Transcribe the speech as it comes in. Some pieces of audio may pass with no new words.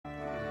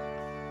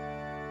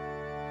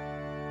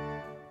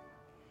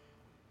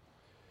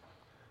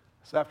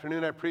This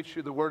afternoon I preach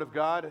you the Word of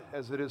God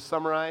as it is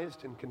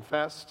summarized and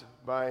confessed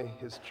by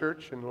His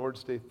church in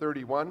Lord's Day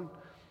 31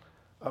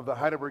 of the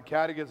Heidelberg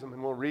Catechism,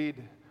 and we'll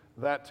read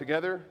that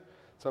together.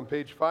 It's on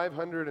page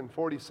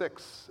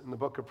 546 in the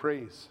Book of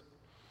Praise.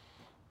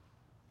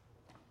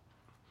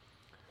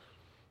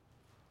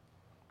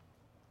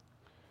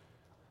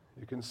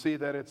 You can see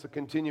that it's a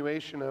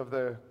continuation of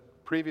the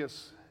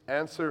previous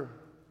answer,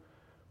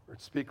 where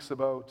it speaks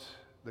about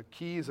the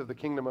keys of the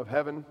kingdom of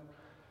heaven.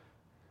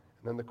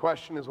 And then the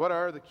question is, what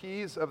are the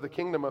keys of the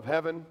kingdom of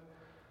heaven?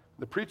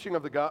 The preaching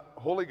of the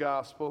Holy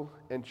Gospel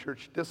and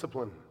church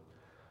discipline.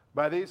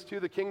 By these two,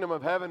 the kingdom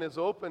of heaven is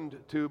opened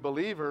to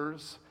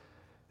believers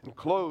and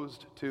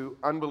closed to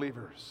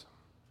unbelievers.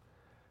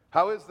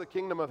 How is the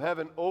kingdom of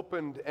heaven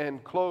opened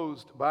and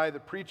closed? By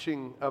the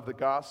preaching of the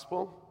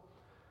gospel.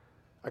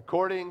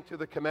 According to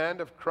the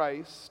command of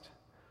Christ,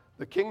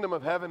 the kingdom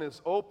of heaven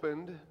is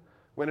opened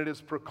when it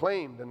is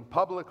proclaimed and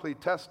publicly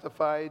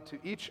testified to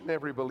each and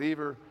every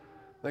believer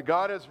that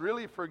God has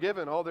really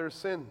forgiven all their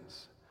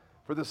sins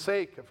for the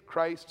sake of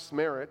Christ's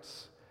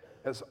merits,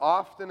 as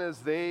often as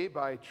they,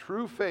 by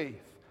true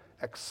faith,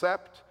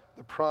 accept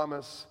the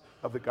promise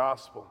of the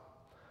gospel.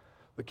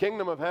 The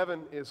kingdom of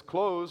heaven is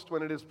closed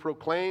when it is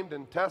proclaimed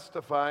and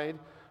testified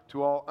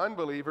to all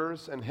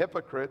unbelievers and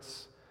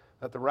hypocrites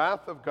that the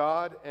wrath of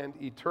God and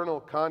eternal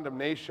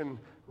condemnation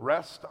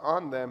rest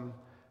on them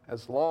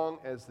as long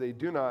as they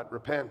do not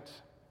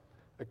repent.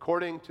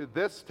 According to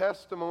this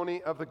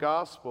testimony of the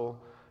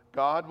gospel,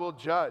 God will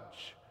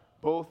judge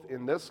both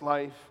in this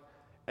life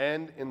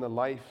and in the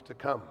life to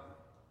come.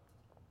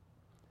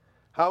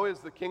 How is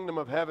the kingdom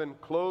of heaven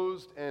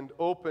closed and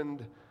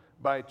opened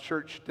by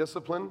church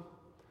discipline?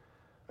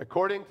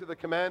 According to the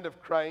command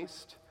of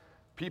Christ,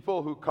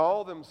 people who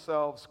call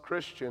themselves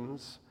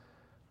Christians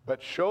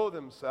but show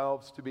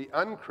themselves to be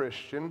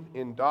unchristian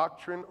in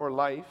doctrine or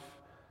life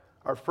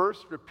are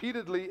first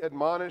repeatedly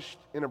admonished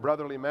in a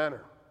brotherly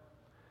manner.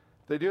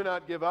 If they do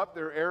not give up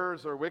their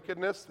errors or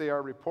wickedness, they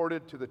are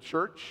reported to the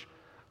church,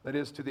 that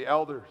is, to the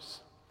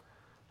elders.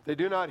 If they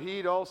do not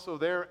heed also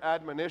their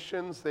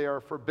admonitions, they are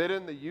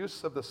forbidden the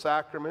use of the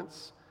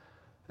sacraments,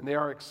 and they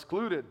are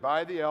excluded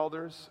by the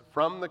elders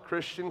from the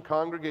Christian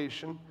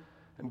congregation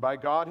and by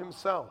God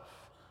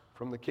Himself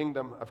from the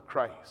kingdom of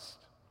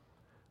Christ.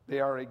 They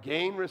are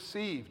again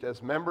received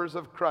as members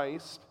of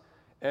Christ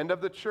and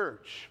of the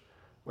church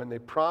when they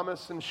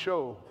promise and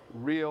show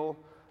real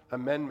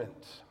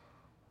amendment.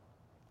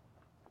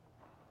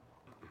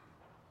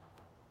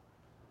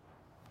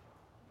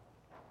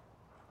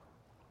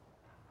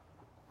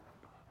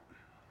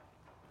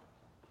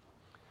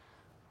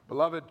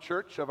 Beloved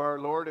church of our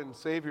Lord and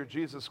Savior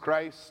Jesus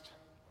Christ,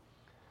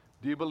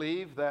 do you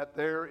believe that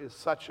there is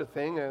such a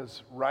thing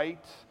as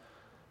right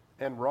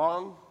and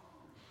wrong?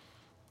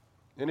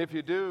 And if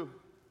you do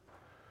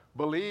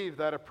believe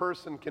that a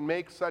person can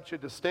make such a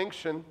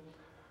distinction,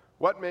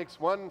 what makes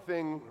one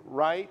thing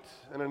right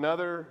and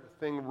another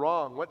thing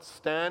wrong? What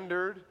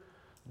standard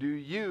do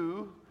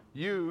you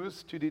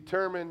use to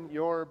determine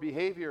your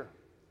behavior?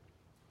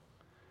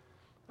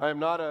 I am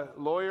not a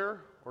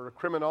lawyer or a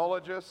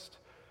criminologist,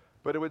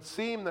 but it would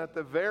seem that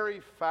the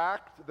very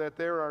fact that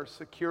there are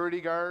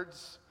security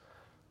guards,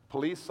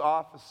 police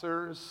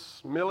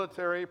officers,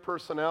 military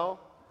personnel,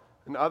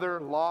 and other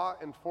law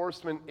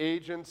enforcement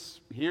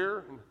agents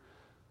here and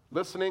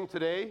listening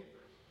today,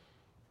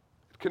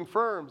 it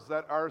confirms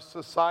that our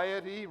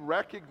society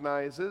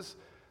recognizes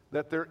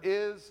that there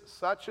is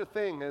such a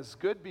thing as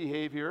good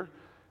behavior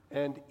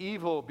and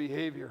evil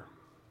behavior.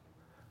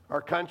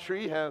 Our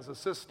country has a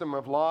system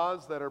of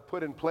laws that are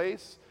put in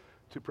place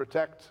to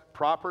protect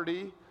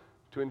property,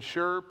 to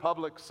ensure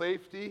public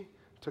safety,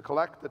 to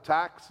collect the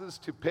taxes,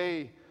 to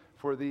pay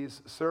for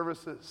these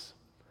services.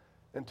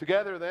 And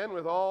together then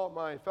with all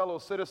my fellow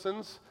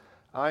citizens,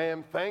 I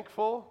am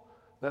thankful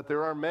that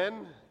there are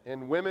men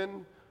and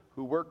women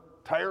who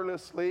work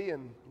tirelessly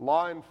in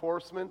law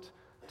enforcement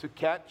to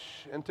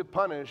catch and to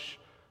punish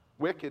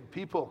wicked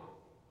people.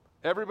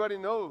 Everybody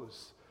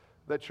knows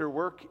that your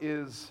work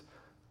is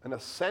an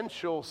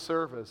essential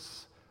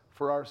service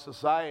for our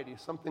society,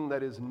 something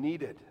that is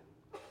needed.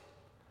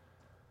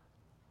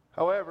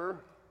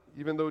 However,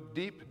 even though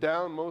deep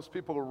down most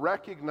people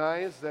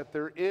recognize that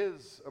there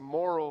is a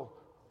moral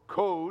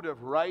code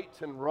of right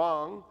and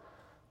wrong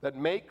that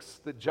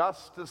makes the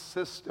justice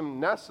system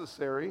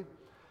necessary,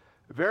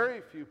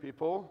 very few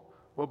people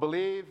will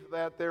believe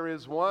that there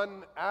is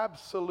one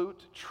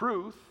absolute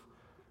truth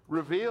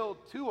revealed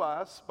to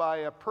us by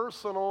a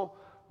personal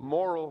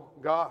moral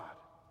God.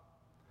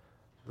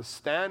 The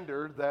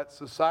standard that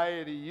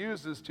society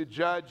uses to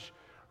judge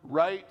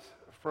right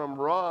from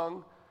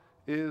wrong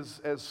is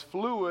as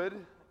fluid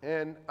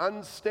and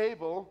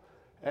unstable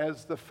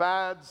as the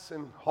fads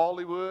in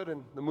Hollywood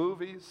and the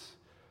movies,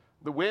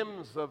 the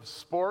whims of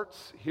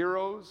sports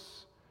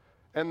heroes,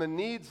 and the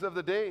needs of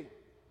the day.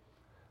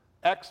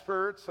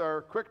 Experts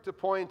are quick to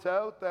point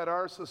out that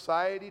our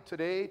society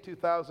today,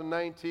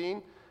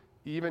 2019,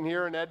 even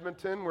here in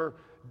Edmonton, we're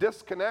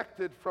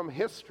disconnected from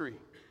history.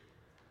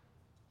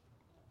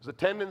 There's a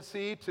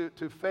tendency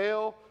to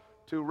fail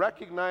to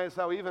recognize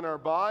how even our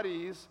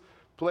bodies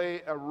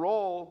play a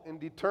role in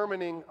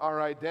determining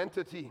our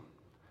identity.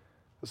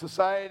 The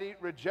society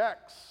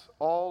rejects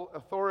all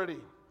authority.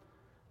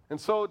 And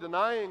so,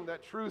 denying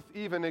that truth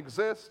even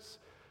exists,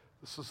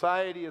 the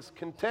society is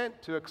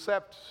content to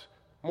accept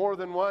more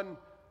than one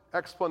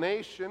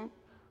explanation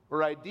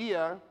or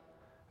idea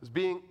as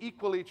being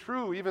equally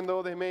true, even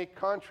though they may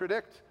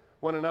contradict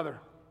one another.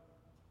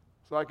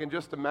 So I can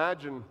just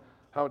imagine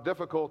how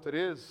difficult it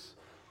is,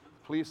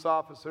 police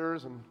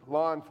officers and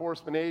law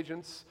enforcement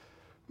agents,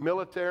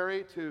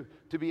 military, to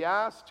be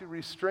asked to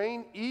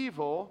restrain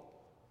evil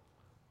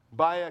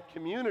by a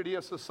community,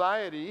 a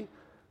society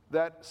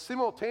that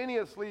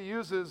simultaneously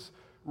uses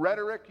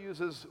rhetoric,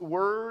 uses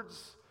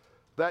words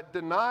that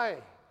deny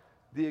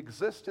the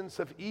existence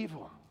of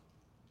evil.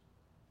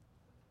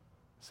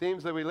 It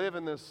seems that we live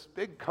in this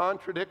big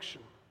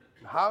contradiction.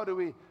 How do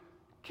we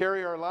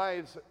carry our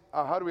lives,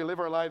 how do we live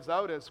our lives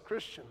out as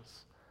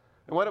Christians?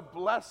 And what a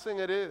blessing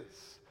it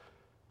is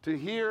to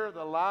hear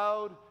the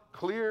loud,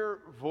 clear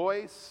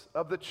voice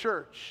of the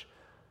church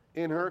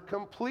in her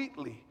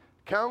completely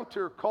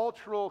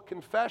countercultural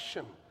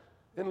confession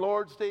in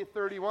Lord's Day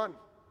 31.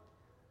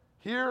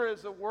 Here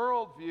is a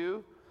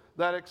worldview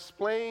that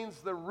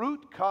explains the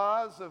root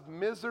cause of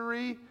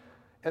misery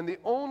and the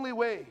only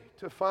way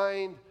to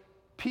find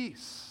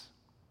peace.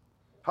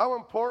 How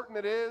important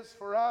it is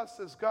for us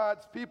as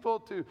God's people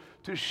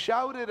to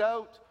shout it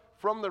out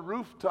from the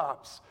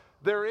rooftops.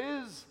 There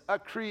is a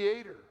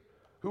Creator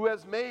who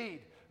has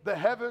made the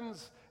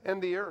heavens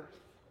and the earth.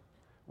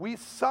 We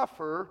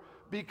suffer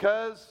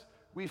because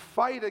we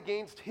fight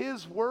against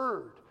His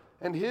word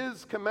and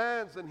His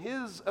commands and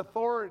His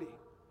authority.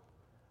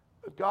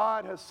 But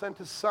God has sent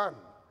His Son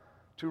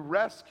to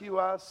rescue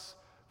us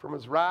from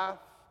His wrath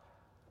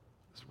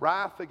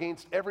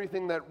against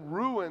everything that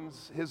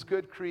ruins His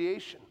good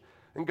creation.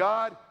 And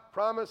God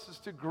promises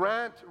to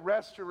grant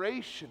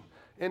restoration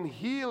and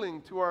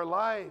healing to our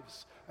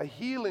lives, a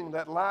healing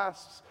that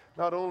lasts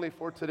not only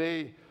for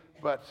today,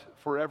 but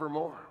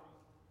forevermore.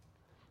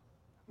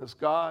 As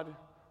God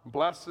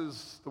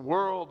blesses the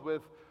world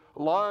with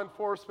law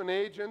enforcement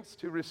agents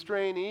to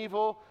restrain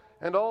evil,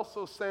 and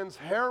also sends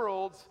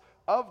heralds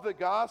of the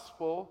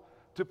gospel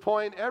to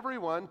point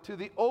everyone to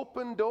the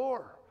open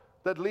door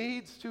that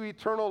leads to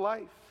eternal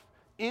life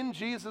in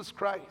Jesus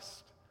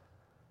Christ.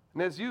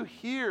 And as you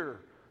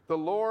hear the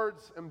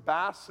Lord's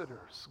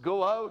ambassadors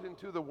go out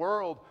into the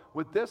world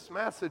with this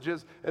message,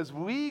 as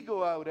we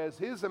go out as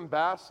His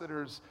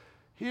ambassadors,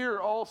 hear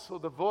also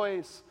the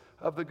voice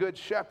of the Good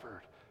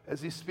Shepherd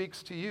as He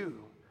speaks to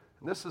you.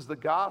 And this is the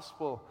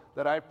gospel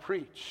that I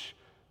preach.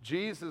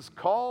 Jesus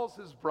calls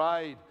His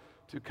bride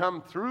to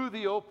come through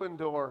the open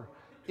door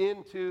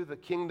into the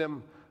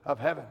kingdom of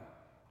heaven.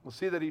 We'll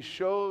see that He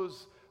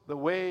shows the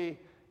way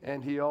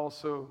and He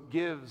also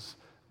gives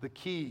the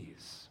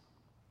keys.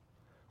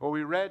 Well,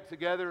 we read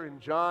together in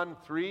John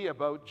 3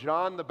 about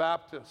John the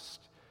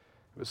Baptist.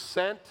 He was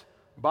sent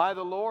by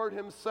the Lord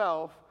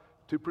Himself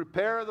to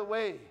prepare the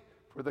way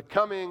for the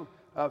coming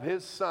of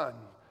His Son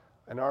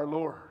and our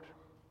Lord.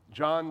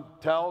 John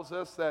tells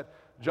us that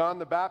John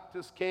the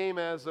Baptist came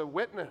as a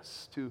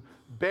witness to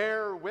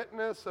bear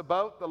witness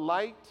about the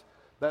light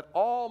that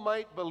all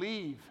might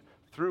believe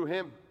through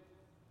him.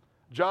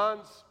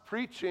 John's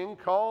preaching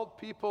called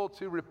people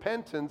to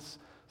repentance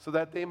so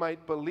that they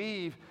might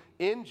believe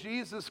in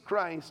Jesus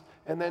Christ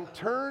and then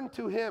turn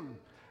to Him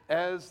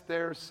as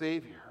their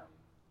Savior.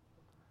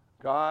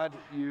 God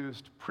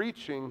used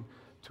preaching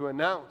to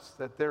announce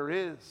that there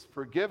is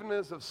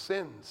forgiveness of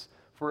sins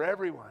for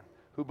everyone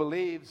who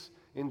believes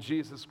in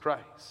Jesus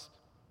Christ.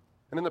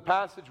 And in the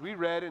passage we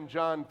read in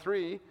John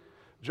 3,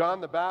 John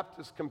the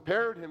Baptist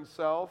compared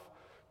himself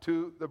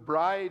to the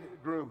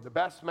bridegroom, the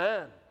best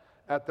man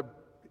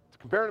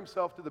compared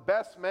himself to the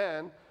best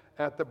man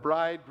at the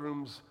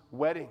bridegroom's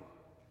wedding.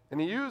 And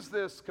he used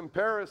this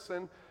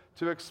comparison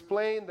to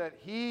explain that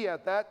he,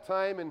 at that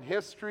time in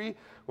history,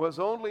 was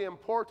only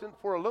important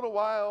for a little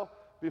while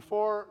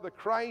before the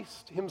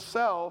Christ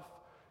Himself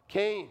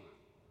came.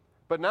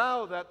 But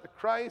now that the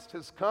Christ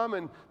has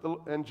come,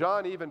 and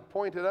John even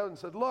pointed out and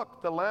said,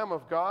 look, the Lamb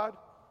of God.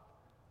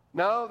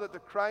 Now that the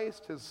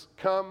Christ has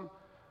come,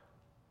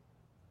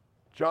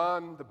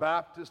 John the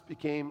Baptist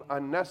became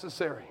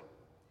unnecessary.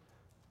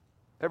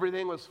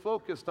 Everything was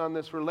focused on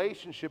this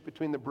relationship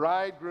between the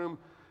bridegroom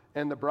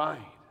and the bride.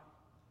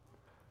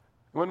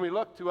 When we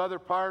look to other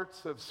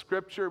parts of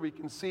Scripture, we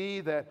can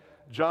see that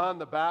John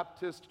the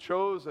Baptist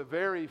chose a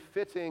very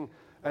fitting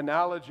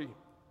analogy.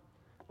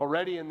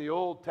 Already in the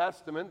Old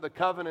Testament, the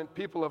covenant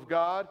people of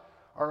God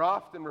are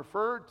often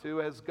referred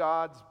to as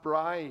God's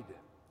bride.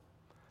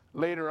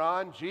 Later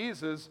on,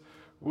 Jesus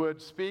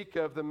would speak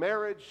of the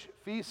marriage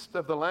feast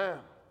of the Lamb.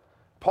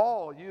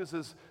 Paul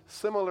uses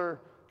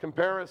similar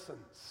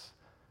comparisons.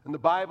 And the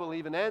Bible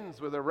even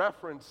ends with a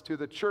reference to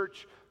the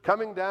church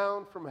coming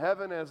down from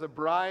heaven as a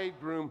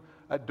bridegroom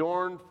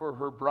adorned for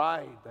her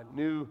bride, that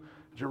new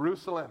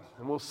Jerusalem.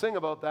 And we'll sing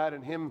about that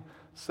in hymn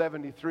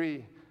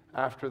 73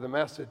 after the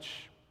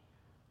message.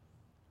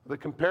 The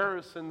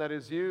comparison that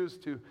is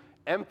used to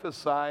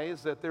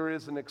emphasize that there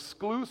is an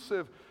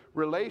exclusive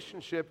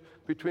relationship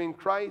between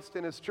Christ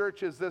and his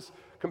church is this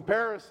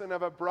comparison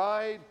of a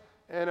bride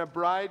and a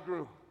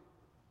bridegroom.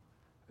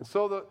 And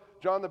so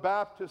John the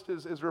Baptist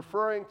is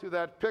referring to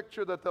that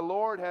picture that the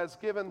Lord has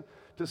given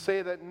to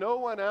say that no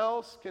one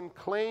else can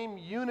claim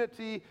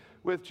unity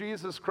with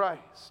Jesus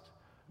Christ.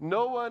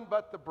 No one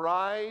but the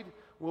bride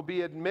will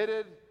be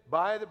admitted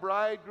by the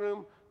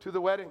bridegroom to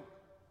the wedding.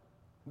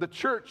 The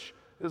church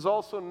is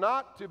also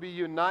not to be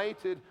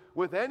united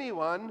with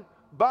anyone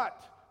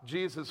but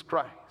Jesus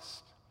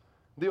Christ.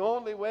 The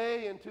only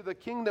way into the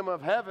kingdom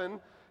of heaven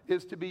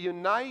is to be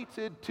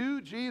united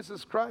to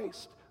Jesus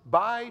Christ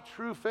by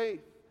true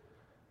faith,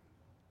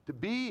 to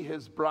be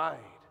his bride.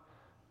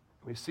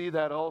 We see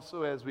that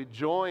also as we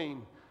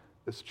join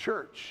this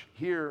church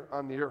here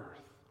on the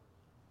earth.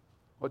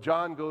 Well,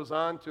 John goes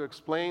on to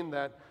explain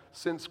that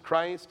since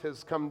Christ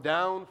has come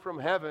down from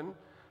heaven,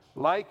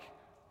 like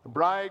the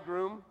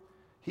bridegroom,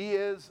 he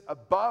is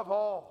above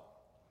all.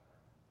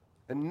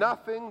 And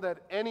nothing that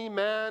any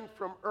man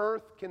from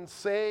earth can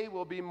say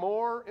will be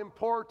more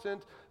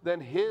important than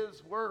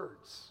his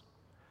words.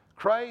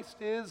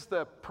 Christ is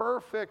the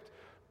perfect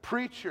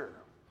preacher.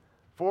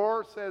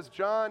 For, says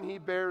John, he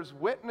bears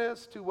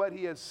witness to what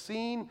he has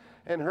seen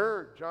and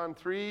heard. John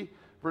 3,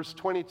 verse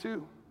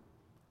 22.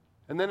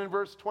 And then in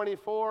verse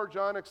 24,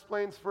 John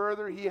explains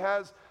further, he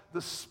has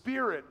the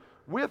Spirit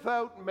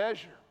without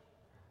measure.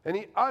 And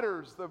he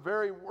utters the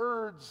very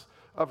words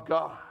of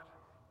God.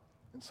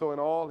 And so in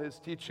all his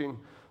teaching,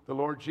 the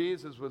Lord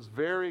Jesus was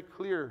very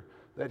clear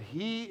that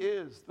he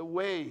is the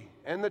way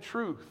and the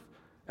truth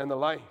and the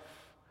life.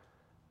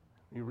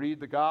 We read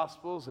the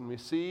Gospels and we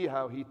see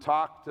how he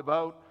talked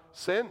about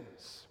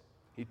sins.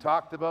 He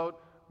talked about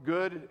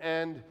good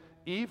and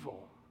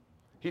evil.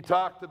 He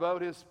talked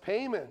about his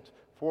payment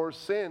for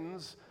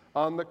sins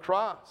on the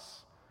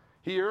cross.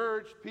 He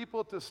urged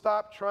people to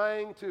stop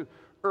trying to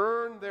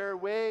earn their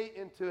way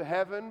into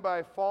heaven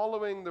by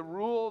following the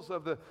rules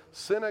of the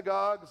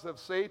synagogues of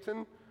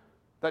Satan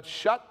that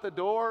shut the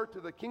door to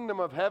the kingdom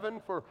of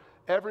heaven for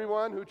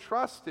everyone who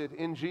trusted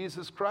in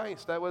Jesus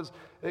Christ. That was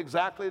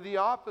exactly the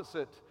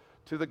opposite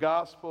to the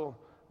gospel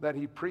that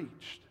he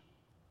preached.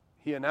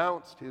 He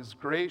announced his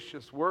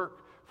gracious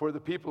work for the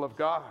people of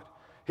God.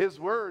 His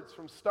words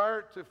from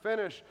start to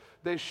finish,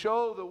 they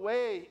show the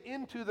way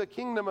into the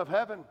kingdom of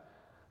heaven.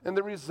 And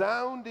the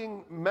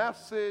resounding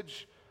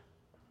message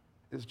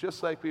is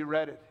just like we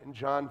read it in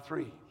John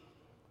 3.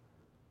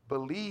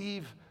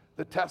 Believe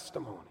the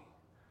testimony.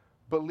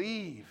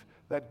 Believe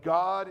that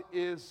God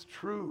is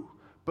true.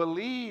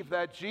 Believe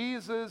that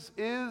Jesus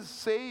is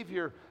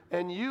Savior,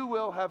 and you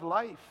will have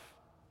life.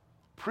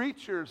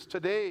 Preachers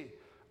today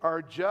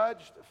are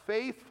judged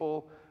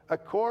faithful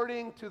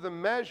according to the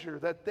measure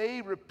that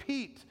they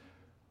repeat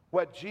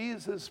what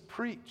Jesus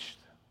preached.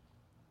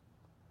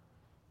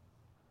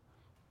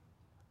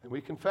 And we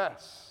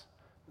confess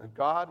that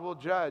God will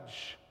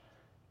judge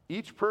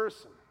each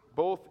person,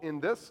 both in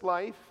this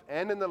life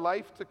and in the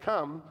life to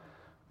come,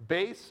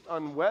 based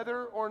on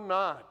whether or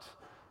not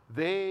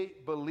they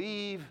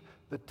believe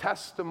the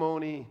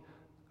testimony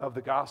of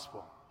the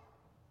gospel.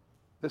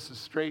 This is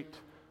straight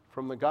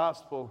from the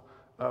Gospel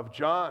of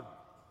John,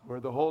 where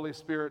the Holy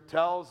Spirit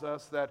tells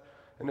us that,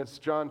 and it's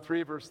John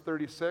 3, verse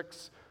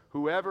 36,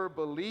 whoever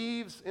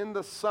believes in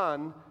the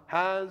Son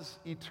has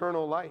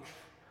eternal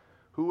life.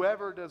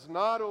 Whoever does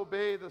not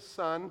obey the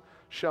Son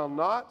shall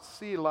not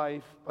see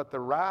life, but the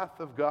wrath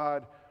of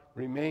God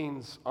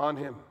remains on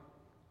him.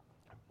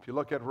 If you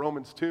look at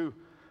Romans 2,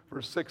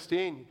 verse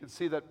 16, you can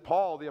see that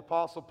Paul, the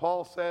Apostle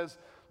Paul, says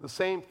the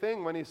same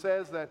thing when he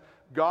says that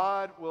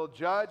God will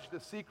judge the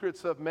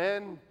secrets of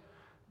men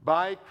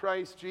by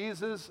Christ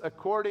Jesus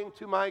according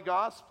to my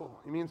gospel.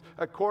 He means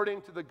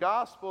according to the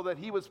gospel that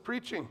he was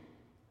preaching.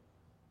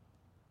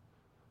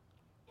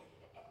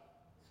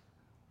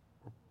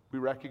 We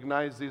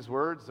recognize these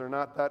words. They're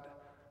not that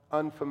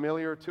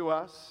unfamiliar to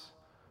us.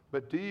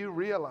 But do you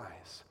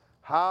realize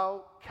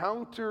how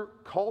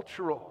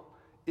countercultural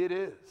it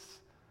is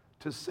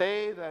to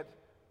say that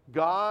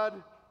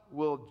God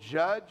will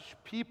judge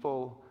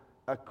people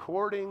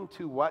according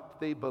to what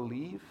they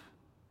believe?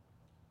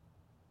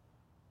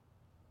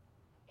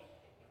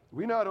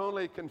 We not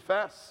only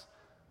confess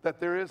that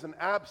there is an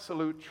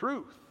absolute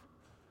truth,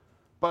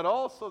 but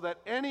also that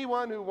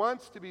anyone who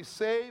wants to be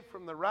saved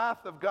from the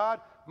wrath of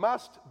God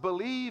must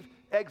believe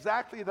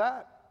exactly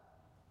that.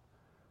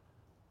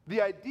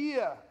 The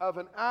idea of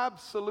an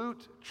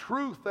absolute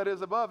truth that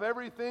is above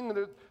everything,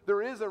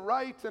 there is a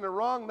right and a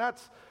wrong,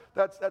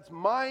 that's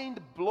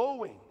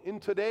mind-blowing in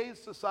today's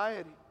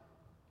society.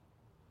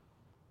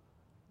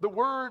 The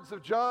words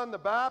of John the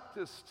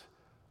Baptist,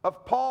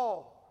 of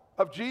Paul,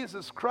 of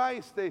Jesus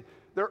Christ,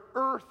 they're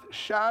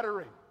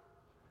earth-shattering.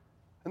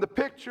 And the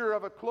picture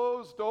of a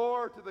closed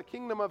door to the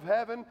kingdom of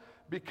heaven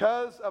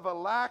because of a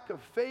lack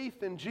of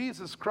faith in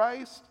Jesus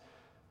Christ,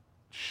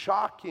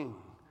 shocking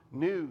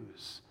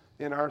news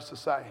in our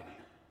society.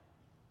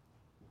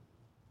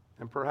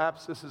 And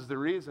perhaps this is the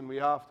reason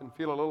we often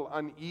feel a little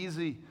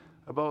uneasy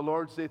about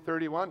Lord's Day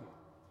 31.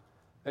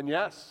 And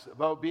yes,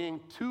 about being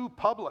too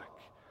public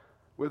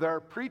with our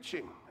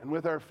preaching and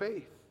with our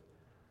faith.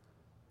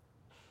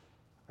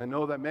 I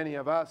know that many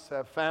of us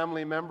have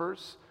family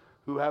members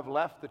who have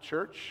left the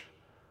church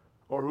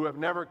or who have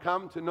never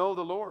come to know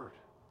the Lord.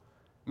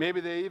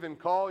 Maybe they even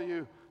call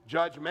you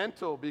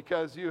judgmental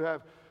because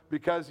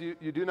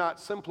you do not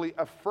simply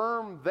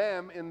affirm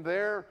them in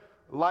their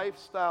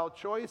lifestyle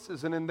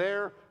choices and in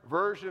their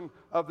version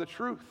of the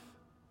truth.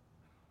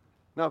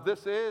 Now, if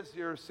this is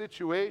your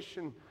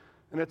situation,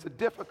 and it's a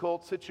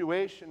difficult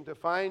situation to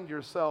find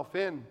yourself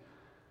in,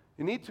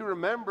 you need to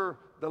remember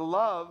the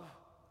love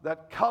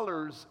that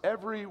colors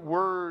every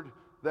word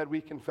that we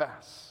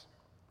confess.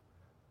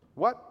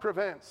 What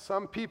prevents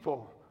some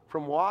people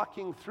from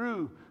walking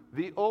through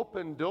the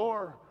open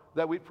door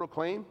that we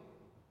proclaim?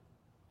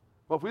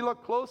 Well, if we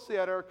look closely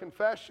at our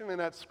confession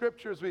and at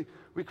scriptures,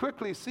 we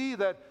quickly see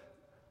that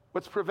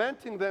what's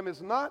preventing them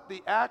is not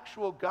the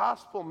actual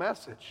gospel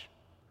message.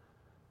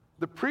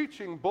 The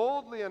preaching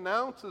boldly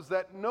announces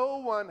that no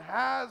one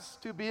has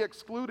to be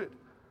excluded,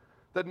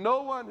 that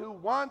no one who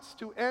wants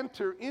to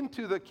enter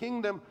into the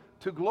kingdom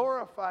to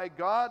glorify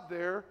God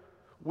there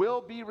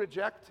will be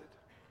rejected.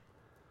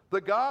 The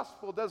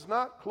gospel does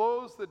not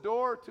close the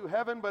door to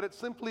heaven, but it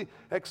simply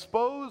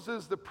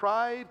exposes the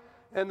pride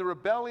and the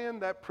rebellion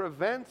that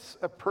prevents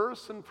a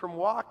person from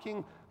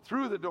walking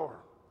through the door.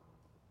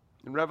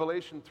 In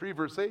Revelation 3,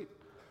 verse 8,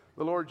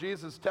 the Lord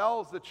Jesus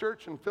tells the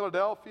church in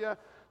Philadelphia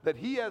that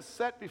he has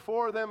set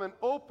before them an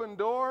open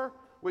door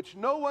which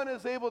no one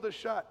is able to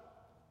shut.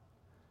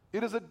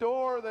 It is a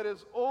door that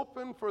is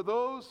open for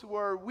those who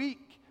are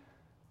weak.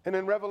 And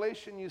in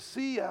Revelation, you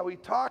see how he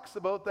talks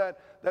about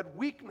that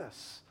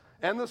weakness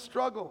and the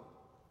struggle.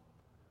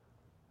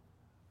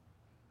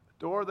 A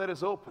door that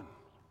is open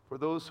for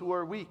those who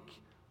are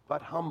weak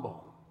but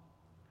humble.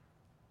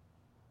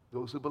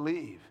 Those who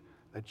believe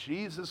that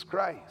Jesus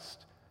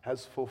Christ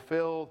has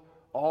fulfilled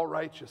all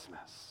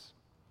righteousness.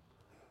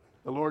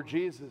 The Lord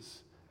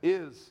Jesus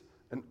is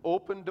an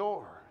open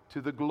door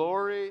to the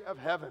glory of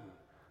heaven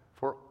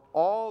for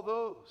all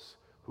those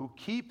who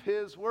keep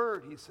his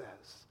word, he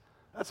says.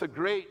 That's a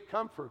great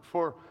comfort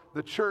for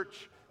the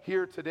church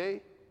here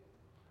today.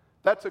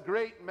 That's a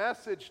great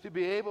message to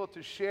be able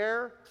to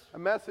share, a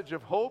message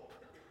of hope,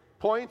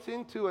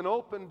 pointing to an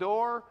open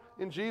door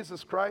in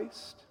Jesus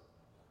Christ.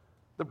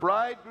 The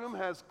bridegroom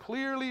has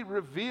clearly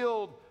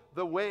revealed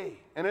the way,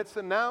 and it's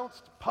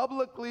announced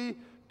publicly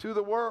to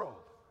the world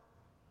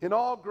in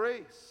all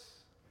grace.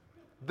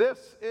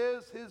 This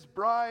is his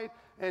bride,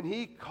 and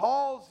he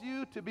calls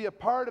you to be a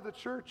part of the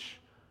church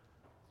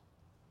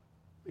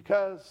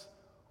because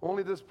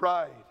only this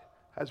bride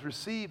has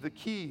received the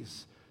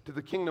keys to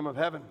the kingdom of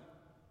heaven.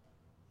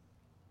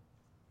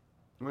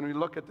 When we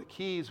look at the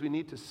keys, we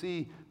need to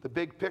see the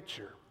big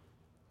picture.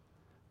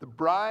 The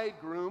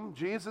bridegroom,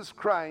 Jesus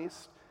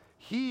Christ,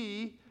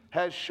 he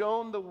has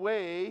shown the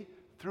way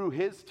through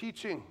his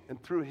teaching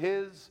and through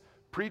his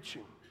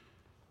preaching.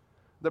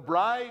 The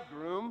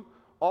bridegroom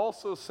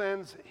also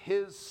sends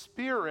his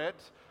Spirit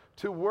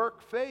to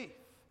work faith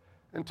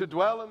and to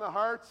dwell in the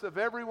hearts of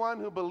everyone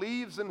who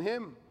believes in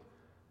him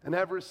and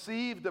have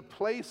received a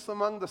place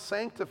among the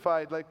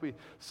sanctified, like we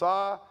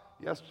saw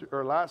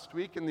last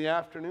week in the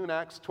afternoon,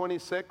 Acts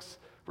 26,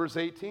 verse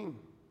 18.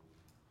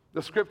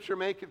 The scripture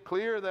make it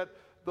clear that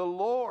the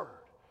Lord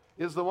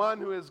is the one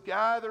who is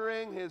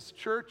gathering his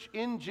church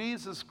in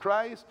Jesus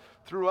Christ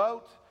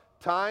throughout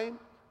time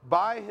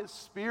by his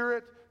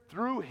Spirit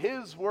through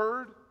his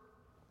word.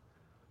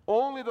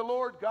 Only the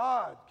Lord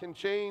God can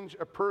change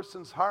a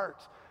person's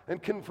heart.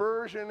 And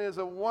conversion is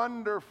a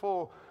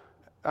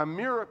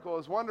miracle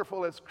as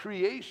wonderful as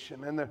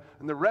creation and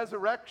the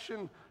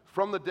resurrection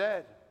from the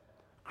dead.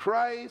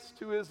 Christ,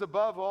 who is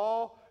above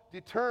all,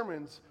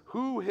 determines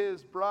who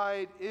his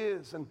bride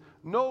is, and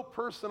no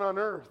person on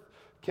earth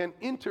can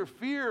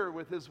interfere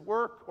with his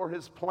work or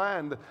his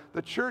plan.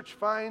 The church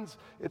finds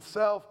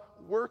itself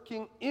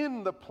working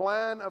in the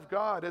plan of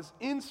God as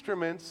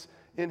instruments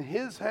in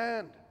his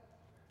hand.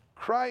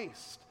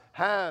 Christ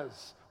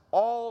has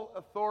all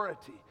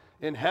authority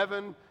in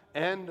heaven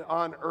and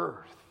on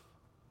earth.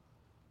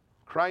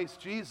 Christ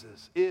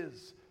Jesus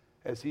is,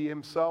 as he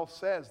himself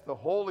says, the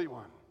Holy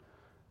One,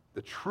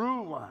 the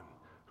true one,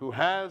 who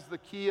has the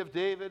key of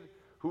David,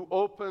 who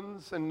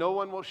opens and no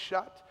one will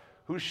shut,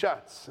 who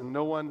shuts and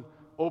no one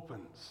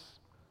opens.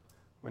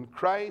 When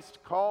Christ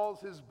calls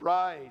his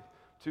bride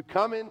to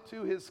come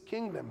into his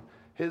kingdom,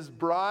 his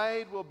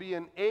bride will be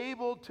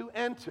enabled to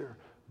enter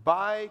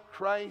by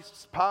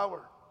Christ's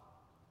power.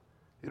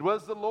 It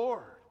was the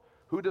Lord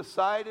who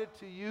decided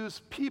to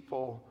use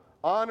people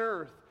on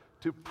earth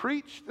to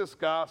preach this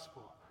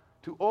gospel,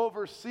 to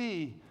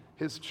oversee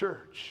his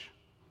church.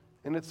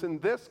 And it's in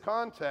this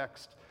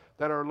context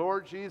that our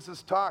Lord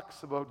Jesus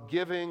talks about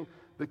giving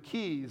the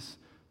keys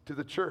to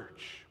the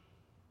church.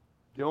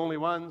 The only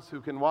ones who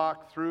can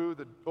walk through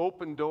the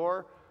open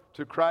door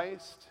to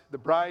Christ, the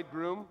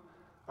bridegroom,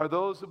 are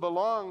those who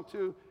belong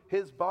to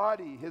his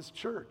body, his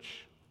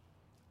church.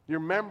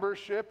 Your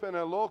membership in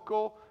a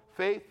local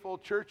faithful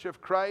church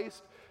of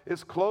Christ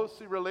is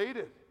closely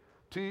related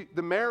to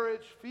the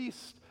marriage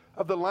feast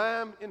of the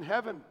Lamb in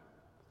heaven.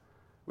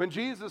 When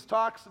Jesus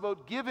talks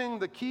about giving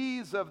the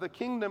keys of the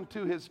kingdom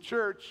to his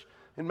church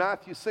in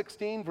Matthew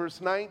 16, verse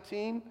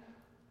 19,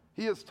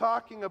 he is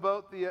talking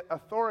about the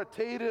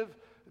authoritative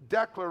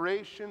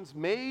declarations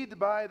made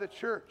by the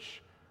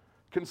church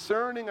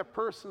concerning a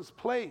person's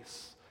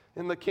place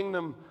in the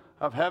kingdom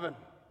of heaven,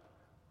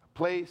 a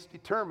place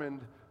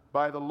determined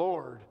by the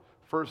Lord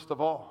first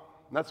of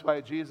all. And that's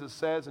why Jesus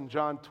says in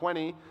John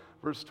 20,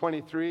 verse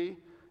 23,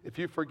 if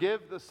you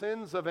forgive the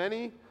sins of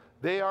any,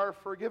 they are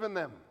forgiven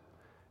them.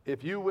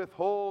 If you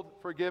withhold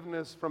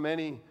forgiveness from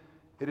any,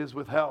 it is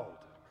withheld.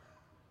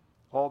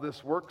 All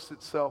this works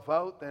itself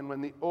out then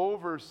when the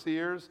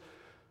overseers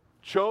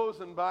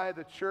chosen by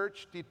the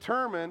church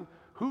determine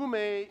who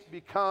may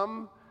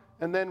become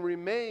and then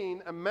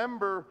remain a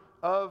member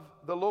of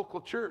the local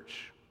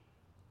church.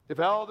 If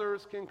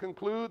elders can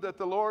conclude that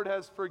the Lord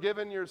has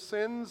forgiven your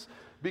sins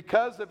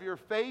because of your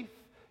faith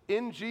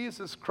in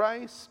Jesus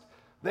Christ,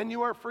 then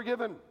you are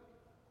forgiven.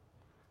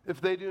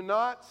 If they do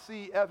not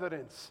see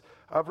evidence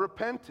of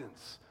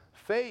repentance,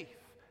 faith,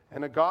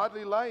 and a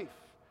godly life,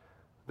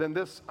 then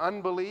this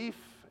unbelief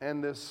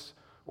and this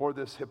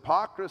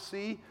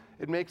hypocrisy,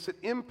 it makes it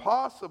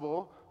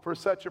impossible for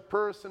such a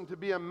person to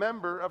be a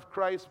member of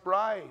Christ's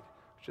bride,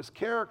 which is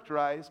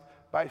characterized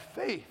by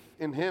faith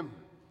in him.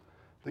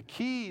 The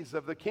keys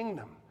of the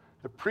kingdom,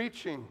 the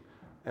preaching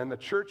and the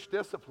church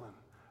discipline,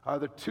 are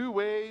the two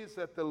ways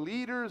that the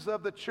leaders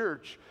of the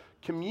church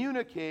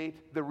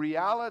communicate the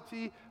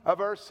reality of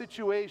our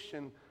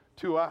situation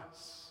to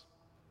us.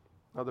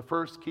 Now, the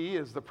first key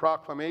is the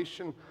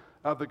proclamation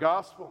of the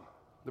gospel.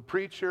 The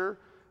preacher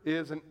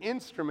is an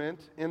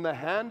instrument in the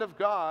hand of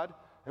God,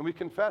 and we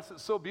confess it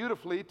so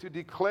beautifully, to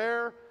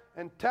declare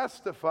and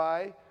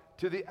testify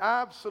to the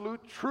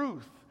absolute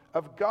truth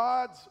of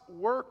God's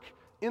work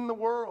in the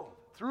world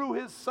through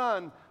his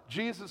Son,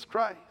 Jesus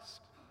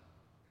Christ.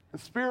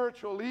 And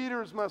spiritual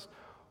leaders must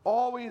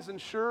always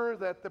ensure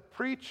that the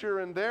preacher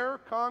in their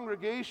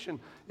congregation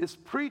is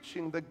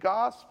preaching the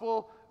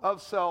gospel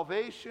of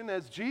salvation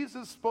as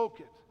Jesus spoke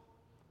it.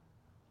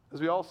 As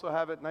we also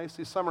have it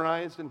nicely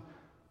summarized in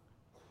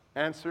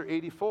answer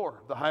 84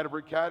 of the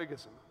Heidelberg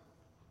Catechism.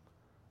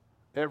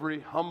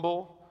 Every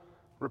humble,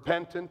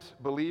 repentant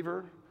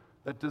believer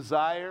that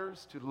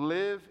desires to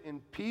live in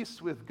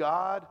peace with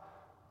God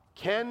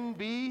can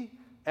be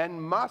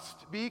and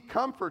must be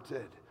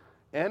comforted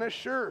and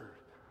assured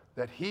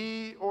that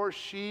he or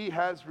she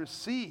has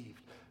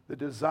received the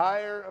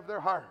desire of their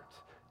heart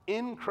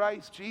in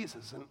Christ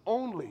Jesus and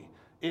only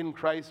in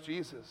Christ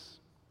Jesus.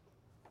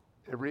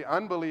 Every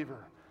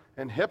unbeliever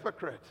and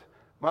hypocrite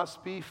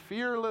must be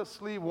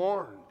fearlessly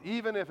warned,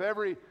 even if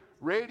every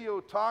radio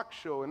talk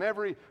show and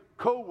every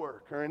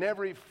co-worker and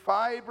every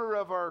fiber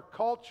of our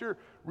culture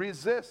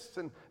resists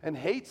and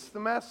hates the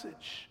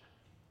message,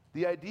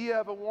 the idea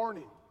of a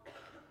warning.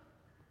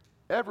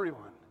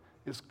 Everyone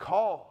is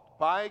called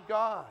by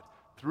God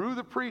through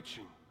the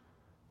preaching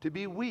to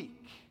be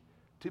weak,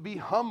 to be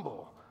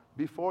humble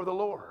before the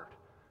Lord,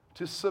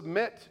 to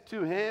submit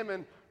to him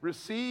and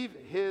receive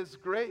his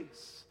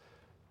grace.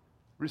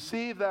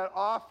 Receive that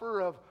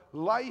offer of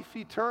life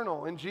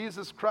eternal in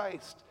Jesus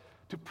Christ,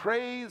 to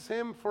praise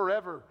him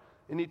forever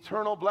in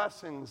eternal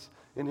blessings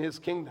in his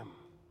kingdom.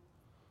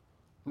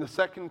 And the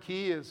second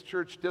key is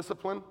church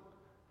discipline.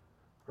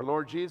 Our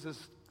Lord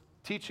Jesus'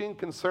 teaching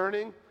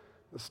concerning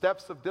the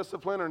steps of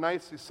discipline are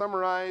nicely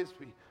summarized.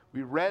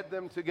 We read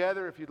them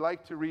together. If you'd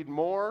like to read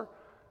more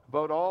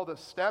about all the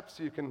steps,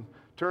 you can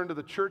turn to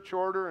the church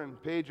order in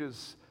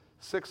pages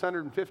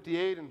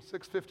 658 and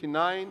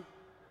 659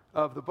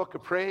 of the Book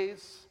of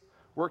Praise,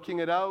 working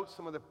it out,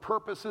 some of the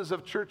purposes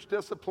of church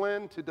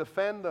discipline: to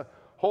defend the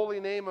holy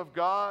name of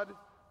God,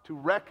 to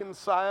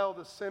reconcile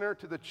the sinner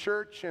to the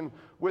church and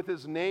with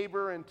his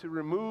neighbor, and to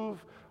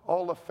remove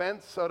all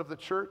offense out of the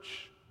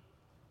church.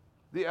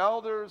 The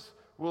elders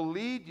will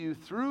lead you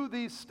through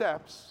these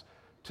steps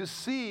to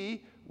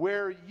see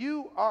where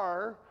you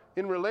are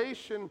in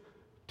relation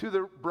to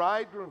the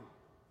bridegroom.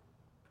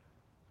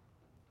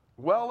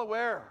 Well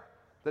aware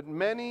that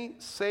many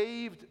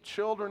saved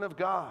children of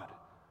God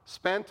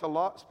spend a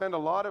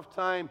lot of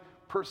time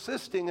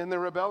persisting in their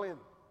rebellion.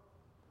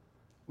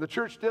 The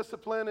church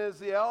discipline is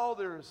the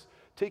elders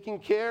taking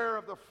care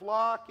of the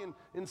flock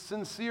in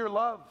sincere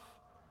love.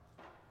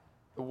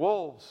 The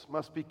wolves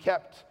must be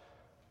kept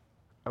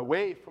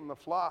away from the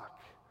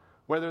flock,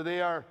 whether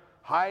they are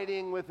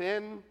hiding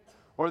within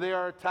or they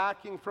are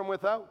attacking from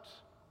without.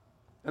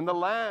 And the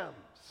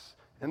lambs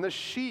and the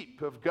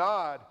sheep of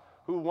God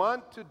who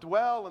want to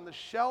dwell in the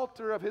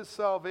shelter of his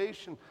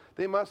salvation,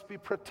 they must be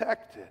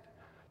protected.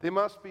 They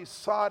must be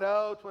sought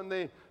out when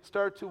they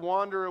start to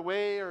wander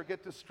away or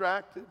get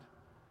distracted.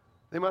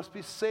 They must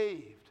be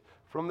saved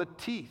from the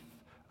teeth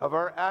of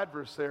our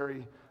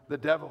adversary, the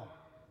devil.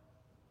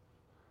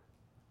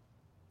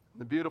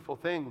 The beautiful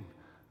thing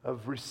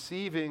of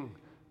receiving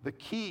the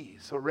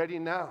keys already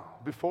now,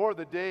 before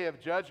the day of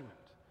judgment,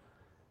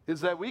 is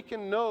that we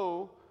can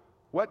know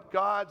what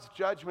God's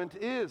judgment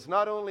is,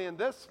 not only in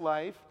this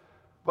life,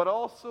 but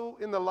also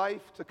in the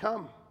life to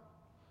come.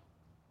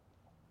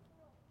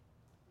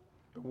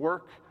 The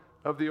work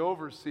of the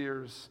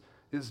overseers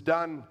is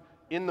done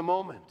in the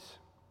moment.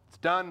 It's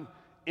done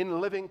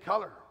in living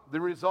color. The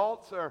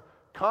results are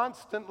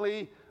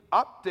constantly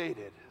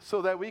updated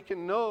so that we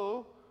can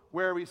know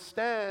where we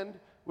stand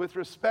with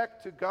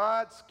respect to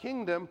God's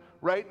kingdom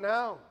right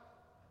now.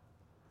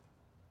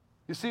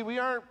 You see, we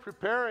aren't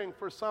preparing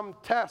for some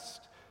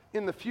test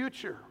in the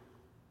future.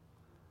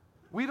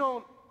 We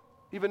don't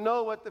even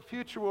know what the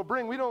future will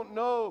bring. We don't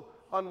know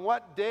on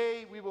what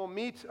day we will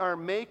meet our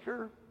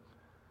Maker.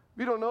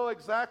 We don't know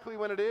exactly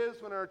when it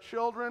is when our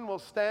children will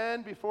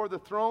stand before the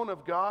throne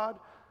of God.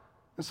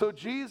 And so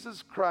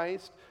Jesus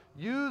Christ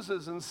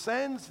uses and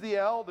sends the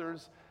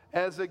elders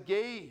as a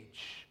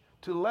gauge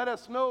to let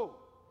us know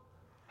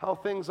how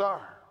things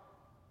are.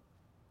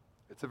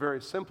 It's a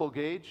very simple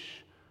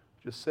gauge,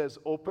 just says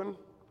open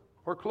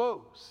or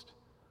closed.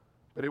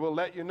 But it will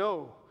let you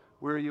know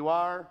where you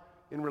are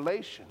in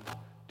relation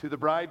to the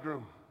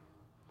bridegroom.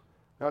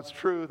 Now it's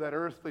true that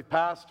earthly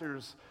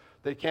pastors,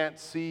 they can't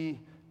see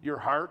your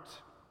heart.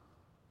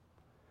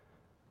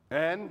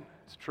 And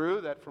it's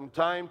true that from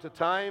time to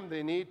time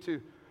they need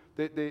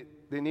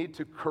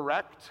to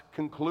correct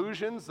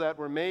conclusions that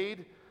were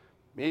made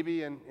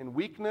maybe in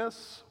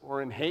weakness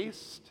or in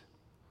haste.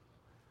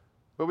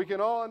 But we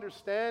can all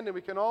understand and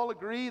we can all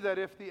agree that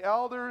if the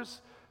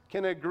elders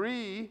can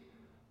agree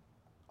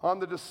on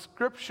the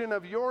description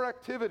of your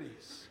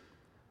activities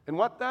and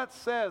what that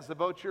says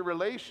about your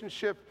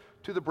relationship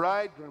to the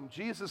bridegroom,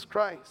 Jesus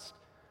Christ,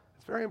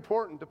 it's very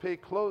important to pay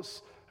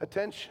close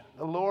attention.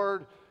 The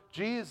Lord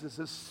Jesus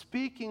is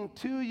speaking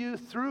to you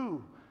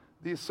through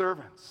these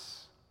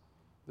servants.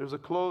 There's a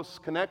close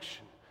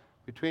connection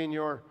between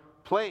your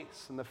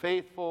place in the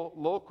faithful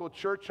local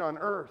church on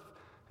earth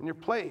and your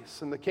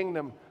place in the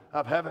kingdom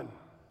of heaven.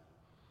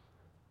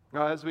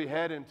 Now, as we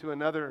head into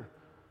another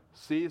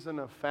season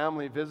of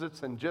family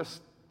visits, and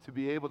just to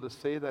be able to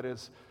say that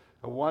is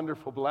a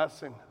wonderful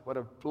blessing. What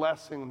a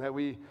blessing that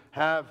we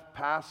have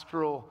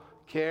pastoral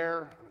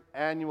care on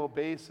an annual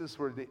basis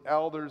where the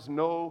elders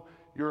know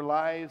your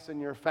lives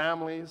and your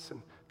families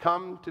and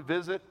come to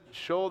visit,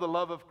 show the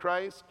love of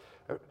Christ,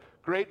 a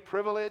great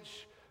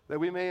privilege that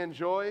we may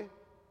enjoy.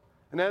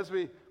 And as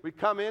we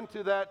come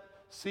into that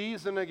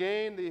season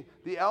again,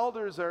 the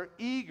elders are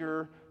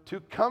eager to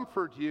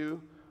comfort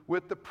you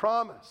with the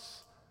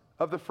promise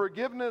of the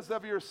forgiveness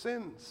of your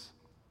sins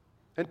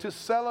and to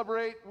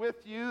celebrate with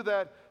you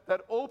that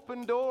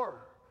open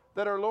door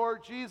that our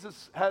Lord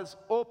Jesus has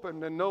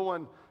opened and no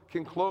one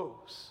can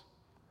close.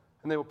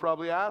 And they will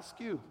probably ask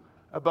you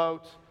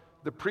about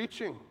the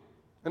preaching,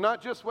 and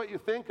not just what you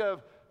think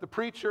of the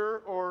preacher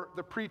or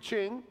the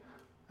preaching,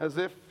 as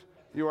if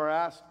you are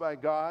asked by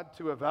God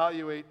to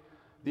evaluate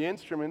the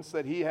instruments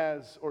that He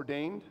has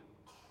ordained,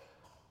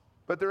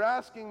 but they're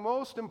asking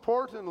most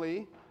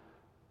importantly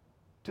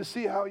to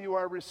see how you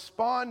are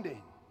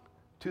responding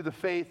to the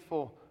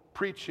faithful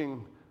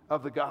preaching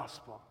of the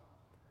gospel.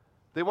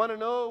 They want to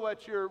know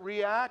what your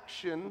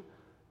reaction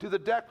to the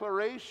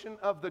declaration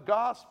of the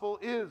gospel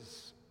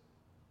is.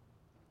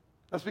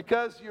 That's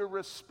because your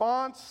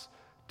response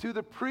to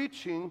the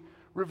preaching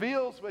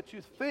reveals what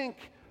you think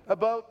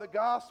about the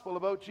gospel,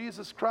 about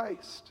Jesus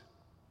Christ.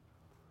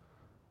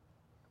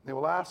 They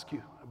will ask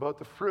you about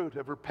the fruit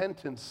of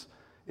repentance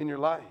in your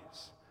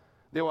lives.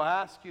 They will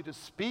ask you to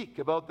speak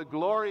about the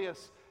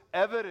glorious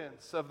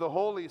evidence of the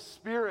Holy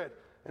Spirit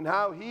and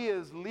how He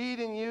is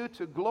leading you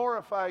to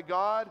glorify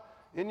God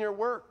in your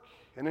work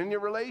and in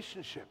your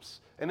relationships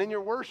and in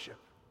your worship.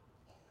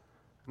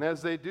 And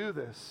as they do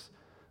this,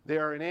 they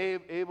are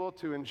able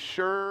to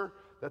ensure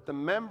that the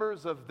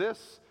members of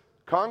this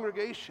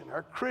congregation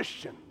are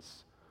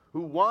Christians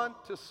who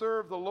want to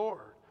serve the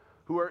Lord,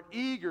 who are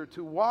eager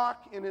to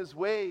walk in His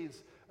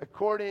ways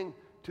according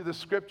to the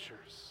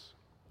Scriptures.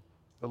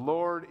 The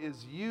Lord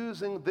is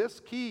using this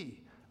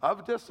key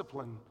of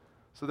discipline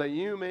so that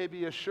you may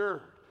be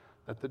assured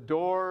that the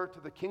door to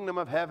the kingdom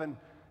of heaven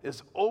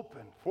is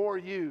open for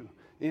you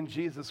in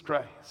Jesus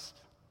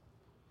Christ.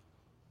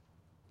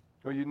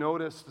 Well, you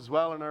noticed as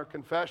well in our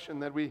confession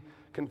that we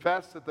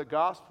confess that the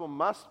gospel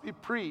must be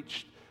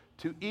preached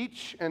to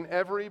each and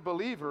every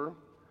believer,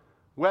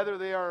 whether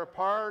they are a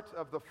part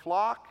of the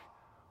flock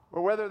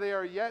or whether they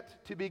are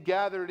yet to be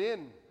gathered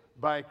in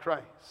by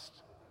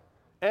Christ,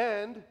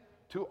 and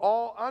to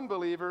all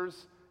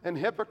unbelievers and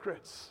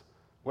hypocrites,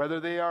 whether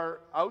they are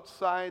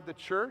outside the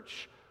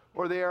church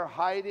or they are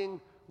hiding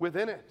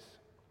within it.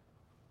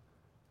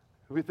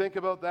 We think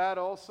about that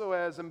also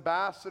as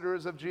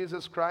ambassadors of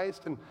Jesus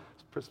Christ, and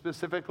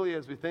specifically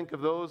as we think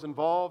of those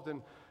involved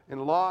in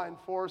law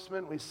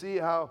enforcement. We see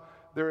how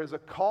there is a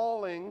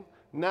calling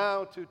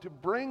now to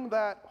bring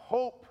that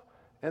hope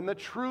and the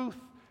truth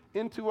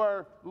into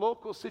our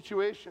local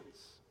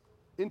situations,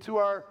 into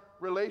our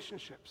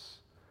relationships.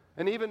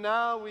 And even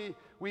now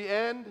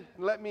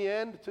let me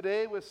end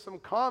today with some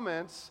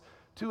comments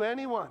to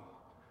anyone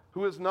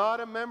who is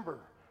not a member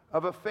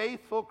of a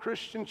faithful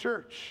Christian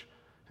church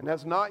and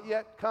has not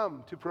yet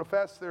come to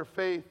profess their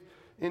faith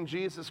in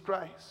Jesus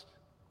Christ.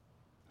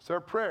 It's our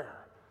prayer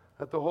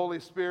that the Holy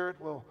Spirit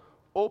will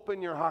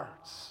open your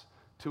hearts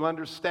to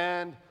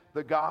understand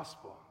the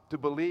gospel, to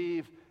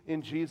believe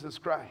in Jesus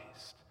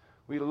Christ.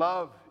 We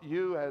love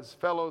you as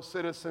fellow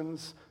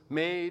citizens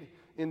made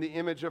in the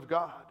image of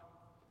God.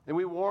 And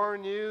we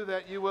warn you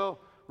that you will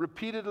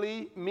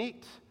repeatedly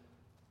meet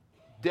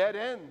dead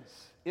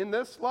ends in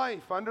this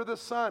life under the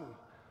sun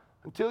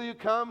until you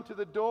come to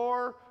the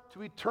door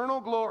to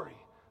eternal glory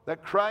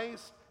that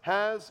Christ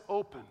has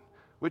opened,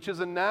 which is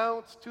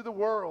announced to the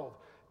world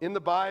in the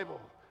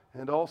Bible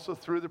and also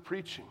through the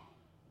preaching.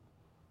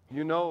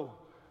 You know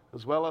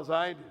as well as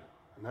I do,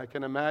 and I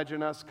can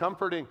imagine us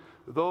comforting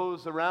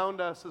those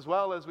around us as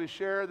well as we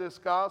share this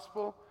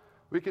gospel.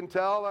 We can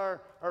tell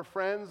our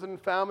friends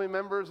and family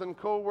members and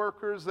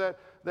co-workers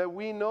that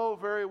we know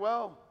very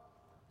well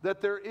that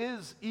there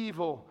is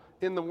evil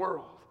in the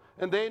world.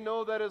 And they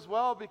know that as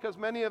well because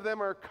many of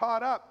them are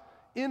caught up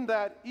in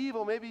that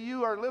evil. Maybe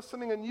you are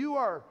listening and you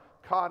are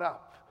caught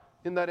up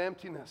in that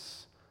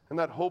emptiness and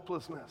that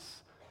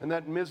hopelessness and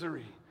that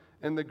misery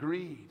and the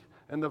greed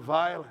and the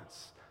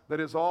violence that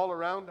is all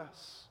around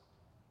us.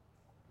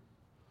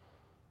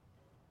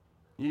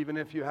 Even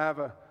if you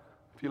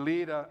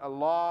lead a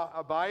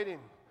law-abiding,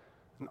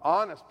 an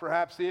honest,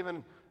 perhaps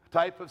even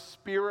type of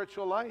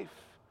spiritual life,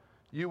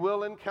 you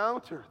will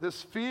encounter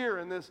this fear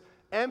and this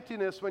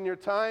emptiness when your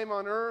time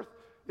on earth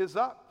is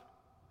up.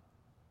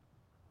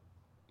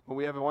 Well,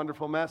 we have a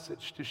wonderful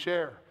message to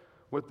share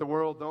with the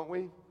world, don't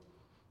we?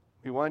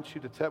 We want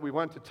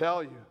to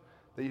tell you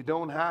that you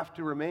don't have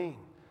to remain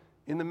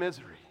in the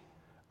misery,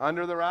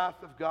 under the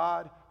wrath of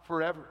God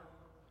forever.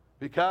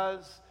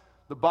 Because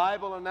the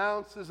Bible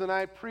announces, and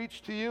I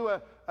preach to you,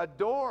 a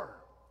door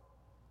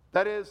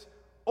that is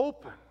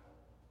open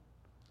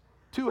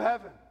to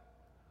heaven,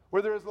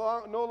 where there is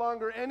no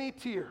longer any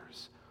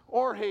tears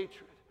or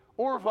hatred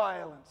or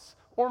violence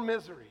or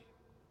misery.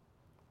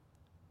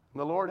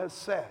 And the Lord has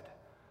said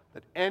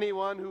that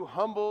anyone who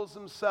humbles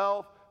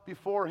himself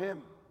before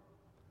Him,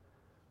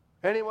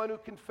 anyone who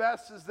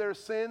confesses their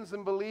sins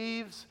and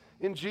believes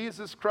in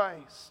Jesus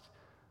Christ,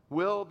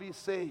 will be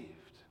saved.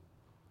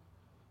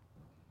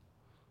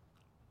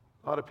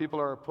 A lot of people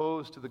are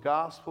opposed to the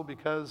gospel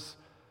because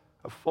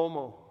of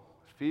FOMO,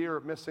 fear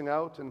of missing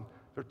out, and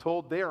they're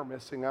told they are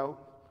missing out.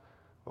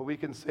 But we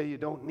can say you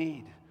don't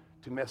need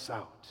to miss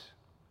out.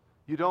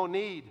 You don't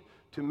need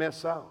to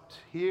miss out.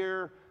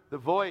 Hear the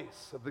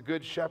voice of the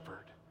Good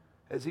Shepherd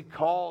as he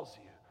calls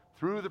you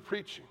through the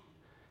preaching.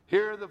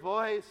 Hear the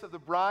voice of the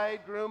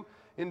bridegroom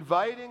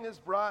inviting his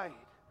bride.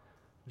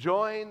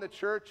 Join the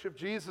church of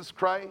Jesus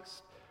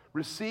Christ.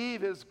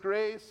 Receive his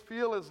grace,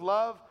 feel his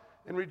love,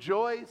 and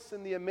rejoice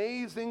in the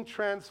amazing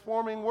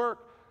transforming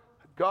work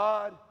that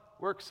God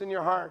works in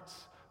your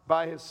hearts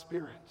by his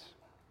Spirit.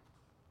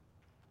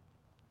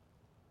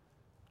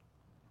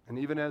 And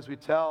even as we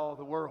tell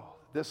the world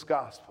this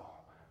gospel,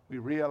 we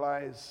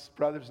realize,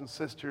 brothers and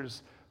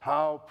sisters,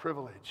 how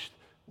privileged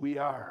we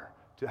are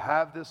to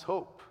have this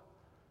hope,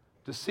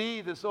 to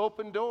see this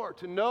open door,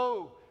 to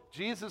know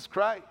Jesus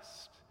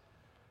Christ.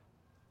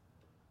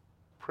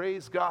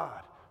 Praise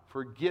God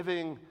for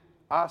giving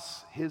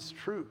us his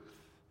truth.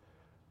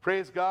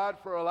 Praise God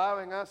for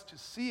allowing us to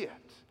see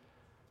it,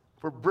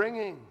 for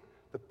bringing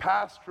the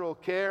pastoral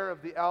care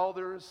of the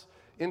elders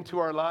into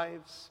our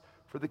lives,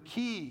 for the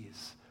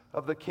keys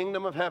of the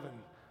kingdom of heaven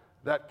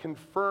that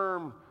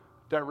confirm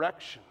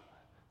direction,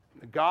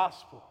 the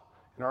gospel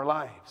in our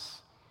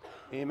lives.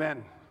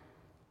 Amen.